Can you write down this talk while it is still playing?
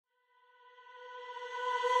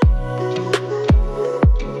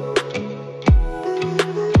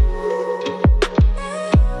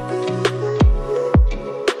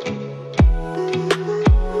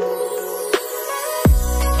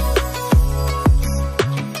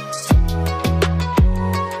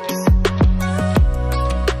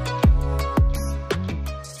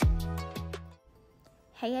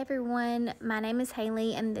my name is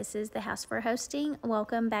Haley and this is the House for Hosting.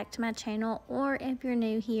 Welcome back to my channel, or if you're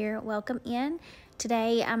new here, welcome in.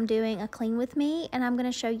 Today I'm doing a clean with me and I'm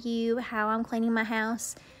going to show you how I'm cleaning my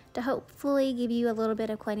house to hopefully give you a little bit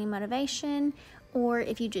of cleaning motivation, or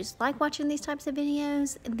if you just like watching these types of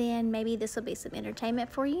videos, then maybe this will be some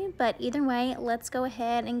entertainment for you. But either way, let's go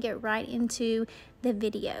ahead and get right into the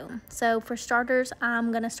video. So for starters,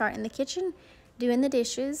 I'm going to start in the kitchen doing the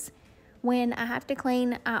dishes. When I have to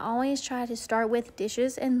clean, I always try to start with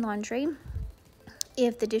dishes and laundry.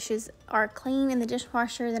 If the dishes are clean in the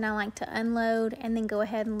dishwasher, then I like to unload and then go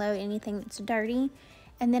ahead and load anything that's dirty.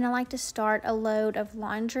 And then I like to start a load of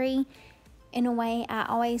laundry. In a way, I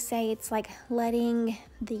always say it's like letting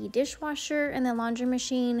the dishwasher and the laundry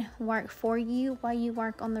machine work for you while you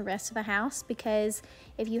work on the rest of the house, because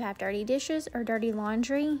if you have dirty dishes or dirty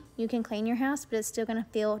laundry, you can clean your house, but it's still going to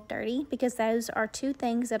feel dirty, because those are two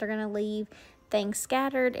things that are going to leave things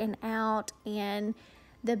scattered and out. And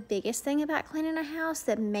the biggest thing about cleaning a house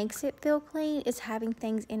that makes it feel clean is having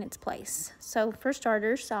things in its place. So for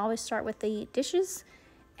starters, I always start with the dishes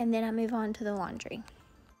and then I move on to the laundry.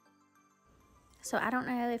 So I don't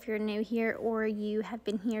know if you're new here or you have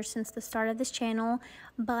been here since the start of this channel,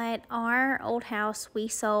 but our old house we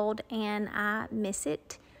sold and I miss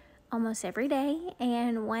it almost every day.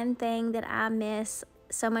 And one thing that I miss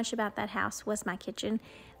so much about that house was my kitchen.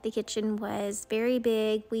 The kitchen was very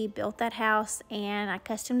big. We built that house and I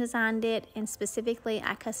custom designed it, and specifically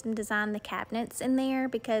I custom designed the cabinets in there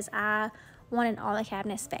because I wanted all the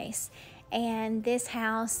cabinet space. And this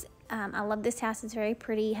house, I love this house. It's very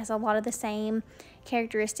pretty, has a lot of the same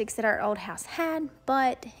characteristics that our old house had,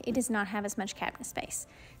 but it does not have as much cabinet space.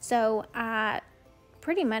 So I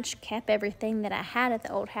pretty much kept everything that I had at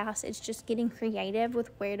the old house. It's just getting creative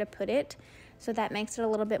with where to put it. So that makes it a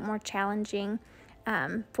little bit more challenging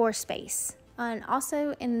for space. And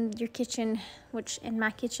also in your kitchen, which in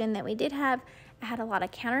my kitchen that we did have, I had a lot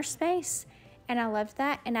of counter space and I loved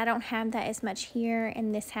that. And I don't have that as much here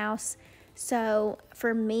in this house. So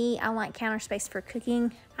for me, I like counter space for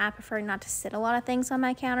cooking. I prefer not to sit a lot of things on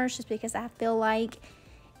my counters just because I feel like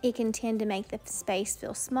it can tend to make the space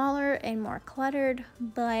feel smaller and more cluttered.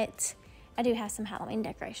 But I do have some Halloween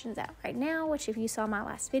decorations out right now, which if you saw my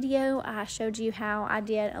last video, I showed you how I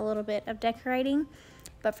did a little bit of decorating.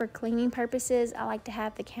 But for cleaning purposes, I like to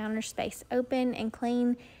have the counter space open and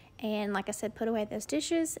clean. And like I said, put away those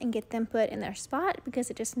dishes and get them put in their spot, because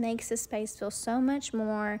it just makes the space feel so much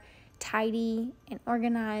more tidy and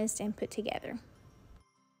organized and put together.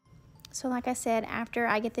 So like I said, after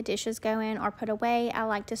I get the dishes going or put away, I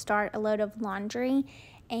like to start a load of laundry.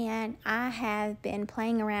 And I have been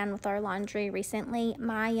playing around with our laundry recently.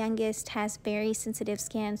 My youngest has very sensitive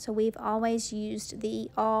skin, so we've always used the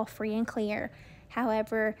all free and clear.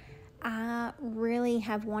 However, I really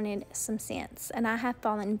have wanted some scents, and I have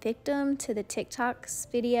fallen victim to the TikToks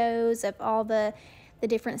videos of all the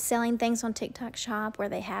different selling things on TikTok shop, where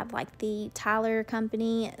they have like the Tyler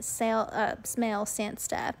company smell scent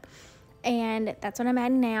stuff. And that's what I'm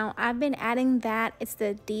adding now. I've been adding that. It's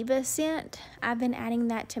the Diva scent. I've been adding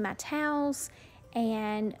that to my towels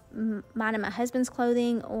and mine and my husband's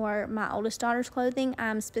clothing, or my oldest daughter's clothing.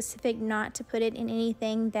 I'm specific not to put it in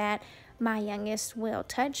anything that my youngest will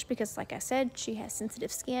touch, because like I said, she has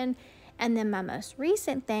sensitive skin. And then my most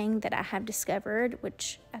recent thing that I have discovered,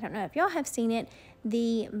 which I don't know if y'all have seen it,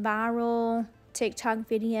 the viral TikTok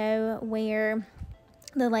video where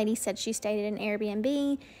the lady said she stayed at an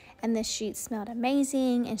Airbnb and the sheets smelled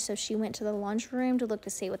amazing, and so she went to the laundry room to look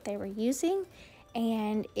to see what they were using.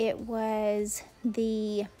 And it was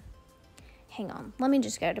the, hang on, let me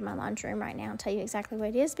just go to my laundry room right now and tell you exactly what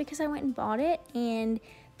it is, because I went and bought it. And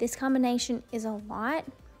this combination is a lot,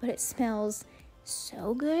 but it smells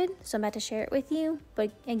so good, so I'm about to share it with you.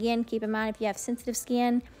 But again, keep in mind, if you have sensitive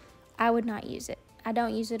skin, I would not use it. I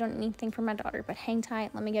don't use it on anything for my daughter, but hang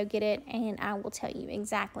tight, let me go get it and I will tell you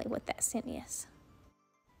exactly what that scent is.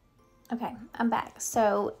 Okay, I'm back.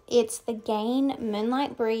 So it's the Gain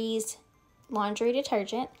Moonlight Breeze laundry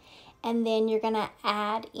detergent, and then you're gonna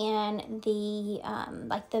add in the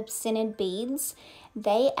like the scented beads.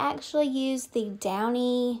 They actually use the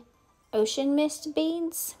Downy Ocean Mist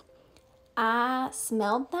beads. I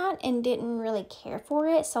smelled that and didn't really care for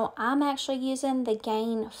it, so I'm actually using the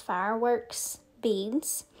Gain Fireworks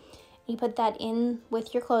beads. You put that in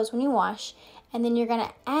with your clothes when you wash, and then you're going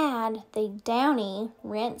to add the Downy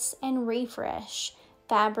Rinse and Refresh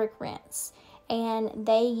fabric rinse. And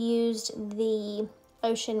they used the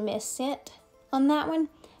Ocean Mist scent on that one.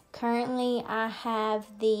 Currently, I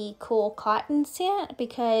have the Cool Cotton scent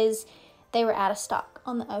because they were out of stock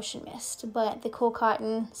on the Ocean Mist, but the Cool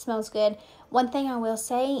Cotton smells good. One thing I will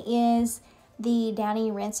say is the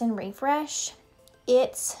Downy Rinse and Refresh.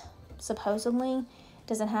 It's supposedly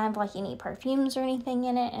doesn't have like any perfumes or anything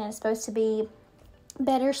in it, and it's supposed to be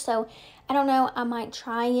better. So I don't know, I might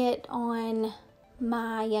try it on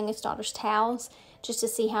my youngest daughter's towels just to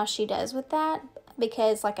see how she does with that,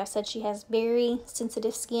 because like I said, she has very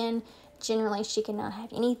sensitive skin. Generally she cannot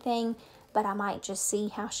have anything, but I might just see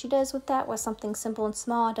how she does with that, with something simple and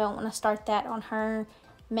small. I don't want to start that on her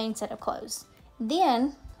main set of clothes.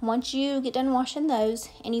 Then once you get done washing those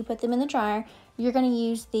and you put them in the dryer, you're going to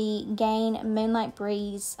use the Gain Moonlight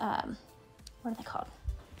Breeze, what are they called?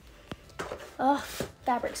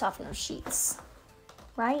 Fabric softener sheets,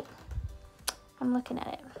 right? I'm looking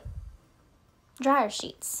at it. Dryer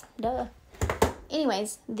sheets, duh.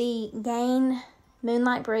 Anyways, the Gain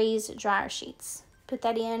Moonlight Breeze dryer sheets. Put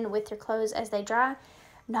that in with your clothes as they dry.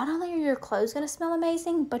 Not only are your clothes going to smell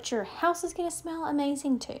amazing, but your house is going to smell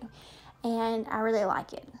amazing too. And I really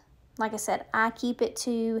like it. Like I said, I keep it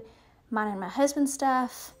to mine and my husband's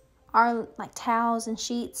stuff, our like towels and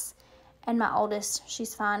sheets, and my oldest,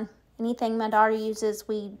 she's fine. Anything my daughter uses,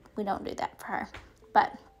 we don't do that for her.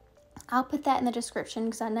 But I'll put that in the description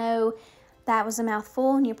because I know that was a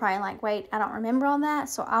mouthful and you're probably like, wait, I don't remember all that.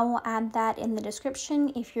 So I will add that in the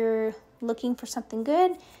description if you're looking for something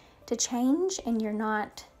good to change and you're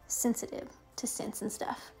not sensitive to scents and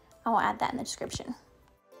stuff. I will add that in the description.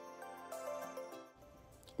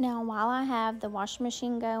 Now, while I have the washing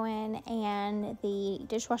machine going and the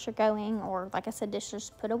dishwasher going, or like I said,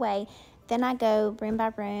 dishes put away, then I go room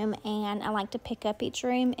by room and I like to pick up each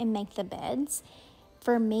room and make the beds.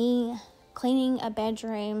 For me, cleaning a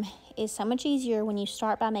bedroom is so much easier when you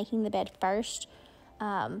start by making the bed first.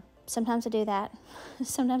 Sometimes I do that.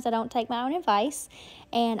 Sometimes I don't take my own advice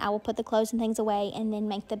and I will put the clothes and things away and then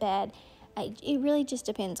make the bed. It really just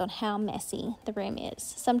depends on how messy the room is.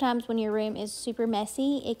 Sometimes when your room is super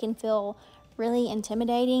messy, it can feel really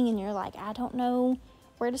intimidating and you're like, I don't know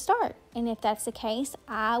where to start. And if that's the case,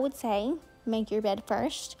 I would say make your bed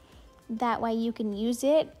first. That way you can use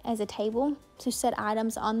it as a table to set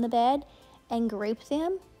items on the bed and group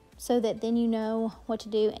them so that then you know what to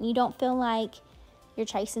do and you don't feel like you're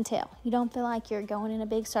chasing tail. You don't feel like you're going in a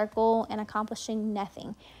big circle and accomplishing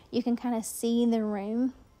nothing. You can kind of see the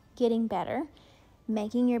room getting better.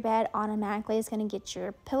 Making your bed automatically is going to get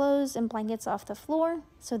your pillows and blankets off the floor,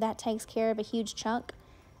 so that takes care of a huge chunk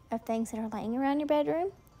of things that are laying around your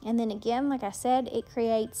bedroom. And then again, like I said, it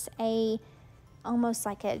creates almost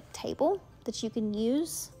like a table that you can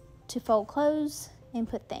use to fold clothes and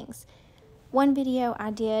put things. One video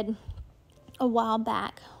I did a while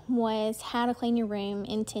back was how to clean your room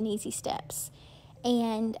in 10 easy steps,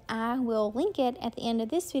 and I will link it at the end of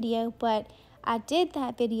this video. But I did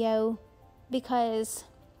that video because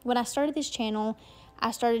when I started this channel,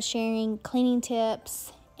 I started sharing cleaning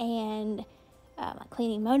tips and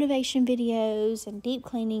cleaning motivation videos and deep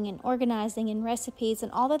cleaning and organizing and recipes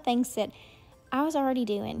and all the things that I was already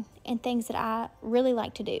doing and things that I really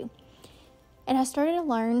like to do. And I started to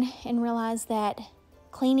learn and realize that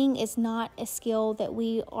cleaning is not a skill that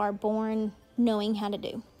we are born knowing how to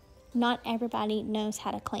do. Not everybody knows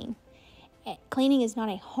how to clean. Cleaning is not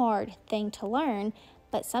a hard thing to learn,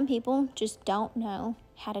 but some people just don't know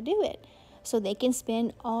how to do it. So they can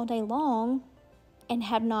spend all day long and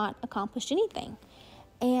have not accomplished anything.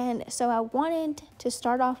 And so I wanted to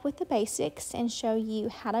start off with the basics and show you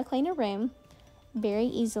how to clean a room very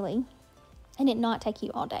easily and it not take you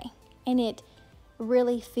all day. And it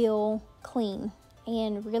really feel clean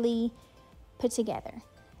and really put together.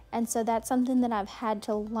 And so that's something that I've had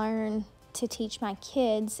to learn to teach my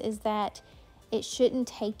kids, is that it shouldn't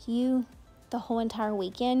take you the whole entire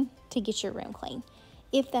weekend to get your room clean.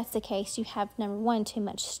 If that's the case, you have, number one, too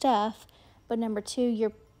much stuff, but number two,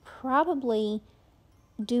 you're probably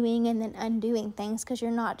doing and then undoing things because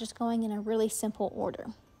you're not just going in a really simple order.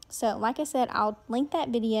 So like I said, I'll link that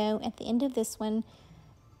video at the end of this one.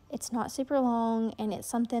 It's not super long and it's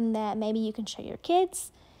something that maybe you can show your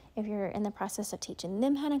kids if you're in the process of teaching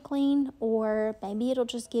them how to clean, or maybe it'll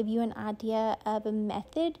just give you an idea of a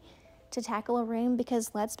method to tackle a room,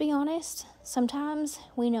 because let's be honest, sometimes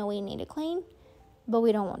we know we need to clean, but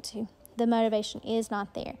we don't want to. The motivation is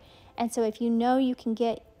not there. And so if you know you can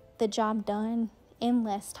get the job done in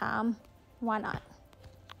less time, why not?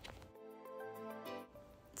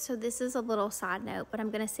 So this is a little side note, but I'm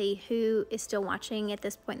going to see who is still watching at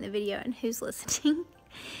this point in the video and who's listening.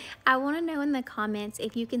 I want to know in the comments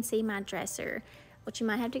if you can see my dresser, which you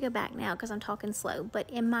might have to go back now because I'm talking slow, but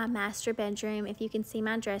in my master bedroom, if you can see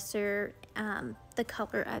my dresser, the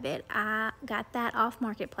color of it, I got that off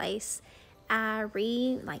Marketplace. I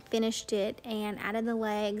finished it and added the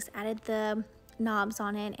legs, added the knobs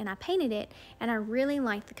on it, and I painted it, and I really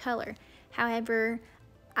like the color. However,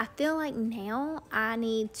 I feel like now I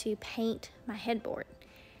need to paint my headboard.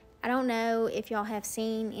 I don't know if y'all have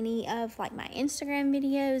seen any of like my Instagram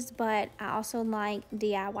videos, but I also like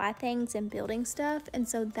DIY things and building stuff. And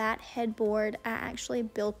so that headboard, I actually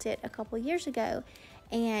built it a couple years ago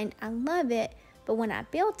and I love it. But when I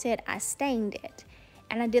built it, I stained it.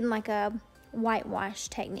 And I did like a whitewash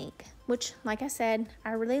technique, which like I said,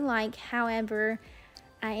 I really like. However,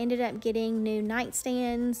 I ended up getting new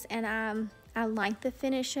nightstands and I like the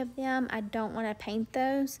finish of them. I don't want to paint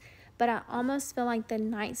those. But I almost feel like the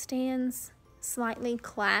nightstands slightly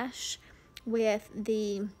clash with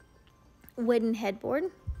the wooden headboard.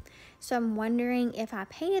 So I'm wondering if I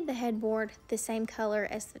painted the headboard the same color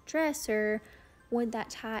as the dresser, would that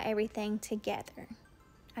tie everything together?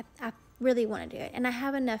 I really want to do it. And I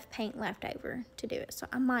have enough paint left over to do it. So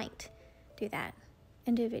I might do that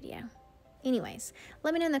and do a video. Anyways,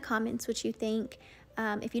 let me know in the comments what you think.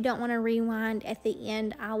 If you don't want to rewind, at the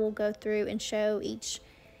end I will go through and show each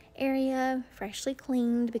area freshly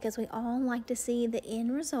cleaned because we all like to see the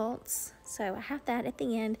end results. So I have that at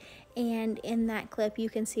the end, and in that clip you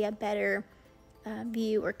can see a better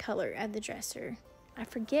view or color of the dresser. I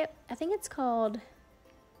forget, I think it's called,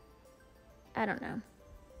 I don't know,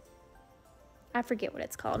 I forget what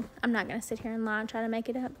it's called. I'm not gonna sit here and lie and try to make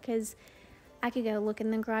it up because I could go look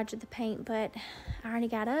in the garage at the paint, but I already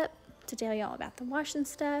got up to tell y'all about the washing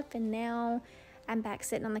stuff, and now I'm back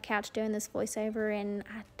sitting on the couch doing this voiceover and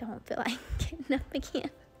I don't feel like getting up again.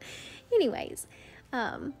 Anyways,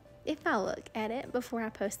 if I look at it before I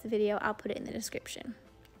post the video, I'll put it in the description.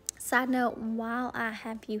 Side note, while I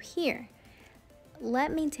have you here,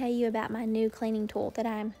 let me tell you about my new cleaning tool that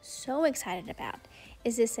I'm so excited about.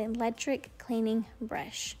 Is this electric cleaning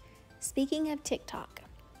brush. Speaking of TikTok,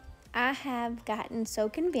 I have gotten so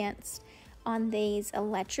convinced on these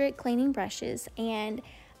electric cleaning brushes, and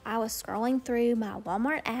I was scrolling through my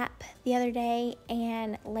Walmart app the other day,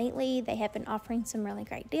 and lately they have been offering some really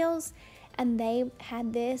great deals, and they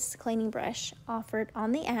had this cleaning brush offered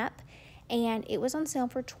on the app, and it was on sale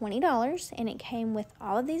for $20, and it came with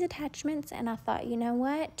all of these attachments, and I thought, you know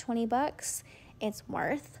what, 20 bucks, it's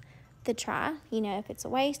worth the try. You know, if it's a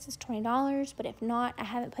waste, it's $20, but if not, I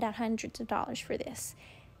haven't put out hundreds of dollars for this.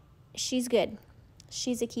 She's good.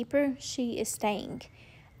 She's a keeper. She is staying.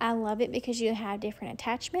 I love it because you have different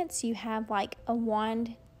attachments. You have like a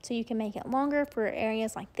wand so you can make it longer for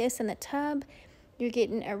areas like this in the tub. You're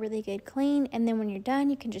getting a really good clean, and then when you're done,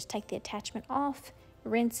 you can just take the attachment off,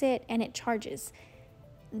 rinse it, and it charges.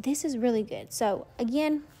 This is really good. So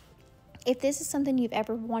again, if this is something you've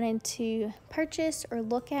ever wanted to purchase or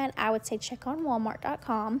look at, I would say check on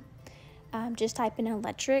walmart.com. Just type in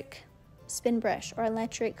electric spin brush or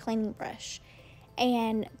electric cleaning brush,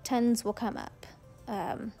 and tons will come up.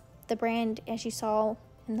 The brand, as you saw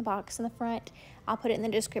in the box in the front, I'll put it in the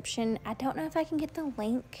description. I don't know if I can get the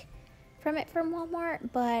link from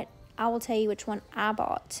Walmart, but I will tell you which one I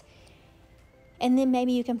bought. And then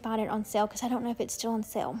maybe you can find it on sale because I don't know if it's still on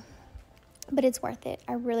sale. But it's worth it.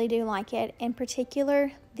 I really do like it. In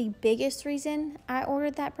particular, the biggest reason I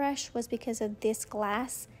ordered that brush was because of this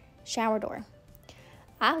glass shower door.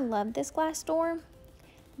 I love this glass door,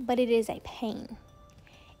 but it is a pain.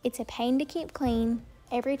 It's a pain to keep clean.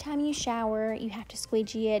 Every time you shower, you have to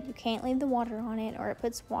squeegee it. You can't leave the water on it or it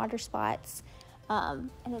puts water spots. And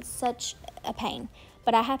it's such a pain.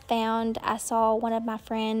 But I saw one of my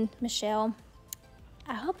friend, Michelle,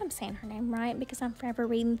 I hope I'm saying her name right because I'm forever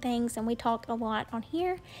reading things, and we talk a lot on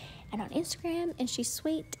here and on Instagram, and she's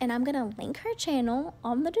sweet. And I'm going to link her channel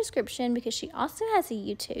on the description because she also has a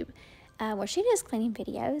YouTube where she does cleaning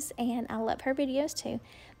videos, and I love her videos too.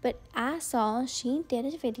 But I saw she did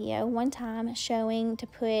a video one time showing to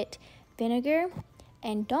put vinegar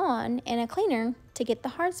and Dawn in a cleaner to get the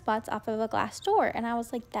hard spots off of a glass door, and I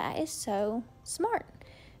was like, that is so smart.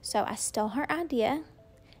 So I stole her idea.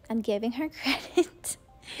 I'm giving her credit.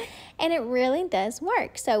 And it really does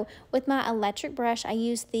work. So with my electric brush, I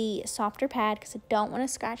use the softer pad because I don't want to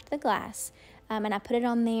scratch the glass. And I put it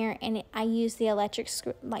on there, and I use the electric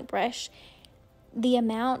brush. The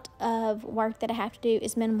amount of work that I have to do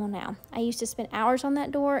is minimal now. I used to spend hours on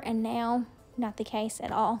that door, and now not the case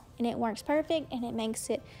at all. And it works perfect, and it makes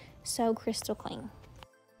it so crystal clean.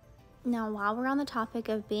 Now, while we're on the topic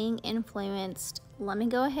of being influenced, let me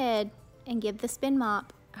go ahead and give the spin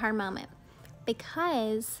mop her moment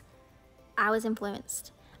because I was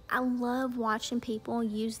influenced. I love watching people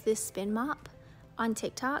use this spin mop on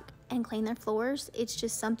TikTok and clean their floors. It's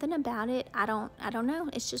just something about it. I don't know.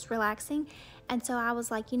 It's just relaxing. And so I was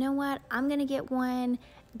like, you know what? I'm gonna get one.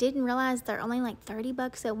 Didn't realize they're only like 30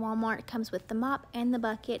 bucks at Walmart. It comes with the mop and the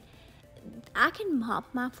bucket. I can mop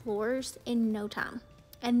my floors in no time.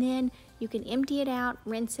 And then you can empty it out,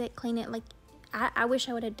 rinse it, clean it. Like, I wish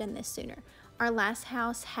I would have done this sooner. Our last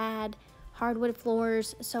house had hardwood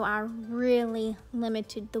floors, so I really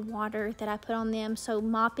limited the water that I put on them. So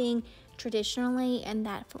mopping traditionally in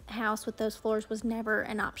that house with those floors was never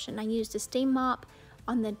an option. I used a steam mop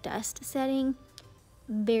on the dust setting.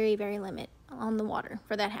 Very, very limit on the water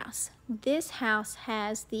for that house. This house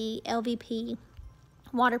has the LVP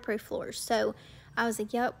waterproof floors. So I was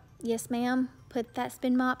like, yep, yes ma'am, put that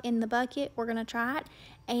spin mop in the bucket. We're gonna try it.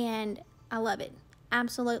 And I love it.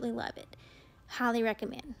 Absolutely love it. Highly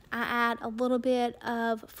recommend. I add a little bit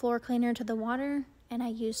of floor cleaner to the water, and I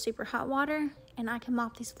use super hot water, and I can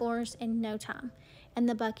mop these floors in no time. And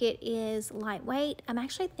the bucket is lightweight. I'm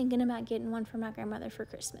actually thinking about getting one for my grandmother for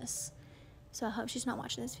Christmas. So I hope she's not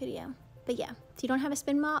watching this video. But yeah, if you don't have a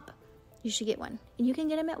spin mop, you should get one. And you can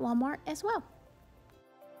get them at Walmart as well.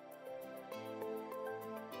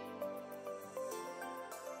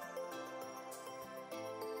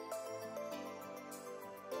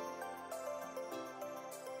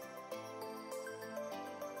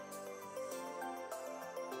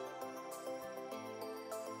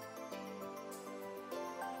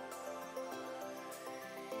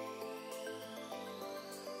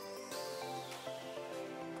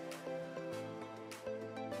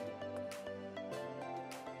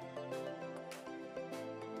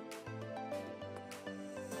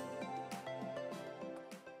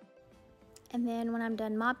 And then when I'm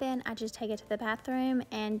done mopping, I just take it to the bathroom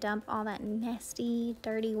and dump all that nasty,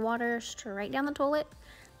 dirty water straight down the toilet,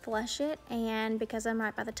 flush it, and because I'm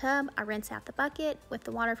right by the tub, I rinse out the bucket with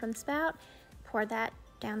the water from the spout, pour that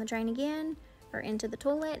down the drain again, or into the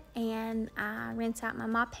toilet, and I rinse out my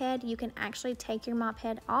mop head. You can actually take your mop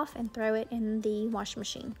head off and throw it in the washing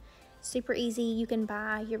machine. Super easy. You can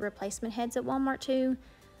buy your replacement heads at Walmart too.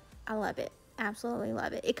 I love it. Absolutely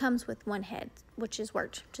love it. It comes with one head, which has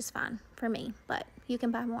worked just fine for me, but you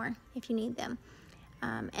can buy more if you need them.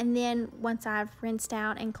 And then once I've rinsed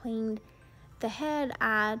out and cleaned the head,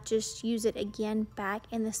 I just use it again back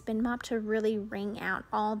in the spin mop to really wring out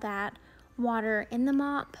all that water in the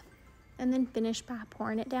mop, and then finish by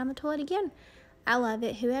pouring it down the toilet again. I love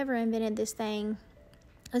it. Whoever invented this thing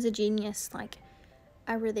was a genius. Like,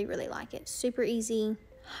 I really, really like it. Super easy.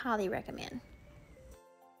 Highly recommend.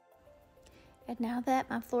 And now that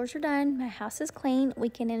my floors are done, my house is clean, we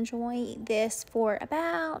can enjoy this for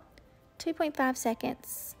about 2.5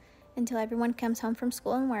 seconds until everyone comes home from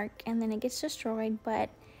school and work, and then it gets destroyed. But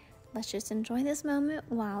let's just enjoy this moment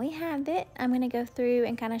while we have it. I'm going to go through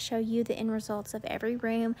and kind of show you the end results of every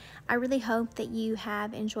room. I really hope that you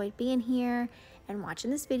have enjoyed being here and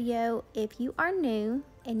watching this video. If you are new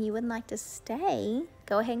and you would like to stay,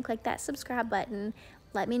 go ahead and click that subscribe button.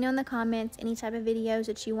 Let me know in the comments any type of videos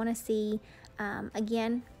that you want to see.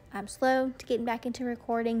 Again, I'm slow to getting back into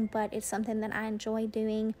recording, but it's something that I enjoy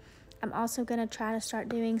doing. I'm also going to try to start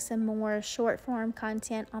doing some more short form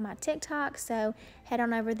content on my TikTok, so head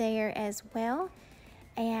on over there as well.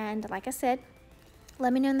 And like I said,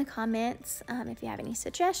 let me know in the comments if you have any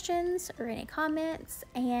suggestions or any comments.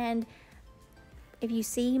 And if you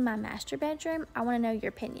see my master bedroom, I want to know your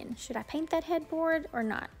opinion. Should I paint that headboard or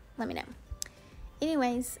not? Let me know.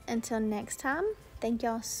 Anyways, until next time, thank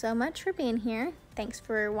y'all so much for being here. Thanks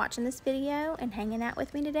for watching this video and hanging out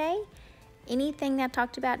with me today. Anything that I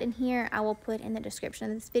talked about in here, I will put in the description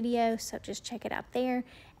of this video, so just check it out there.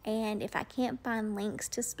 And if I can't find links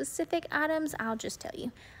to specific items, I'll just tell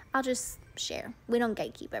you. I'll just share. We don't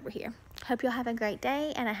gatekeep over here. Hope you'll have a great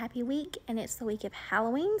day and a happy week. And it's the week of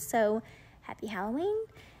Halloween, so happy Halloween.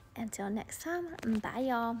 Until next time, bye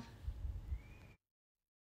y'all.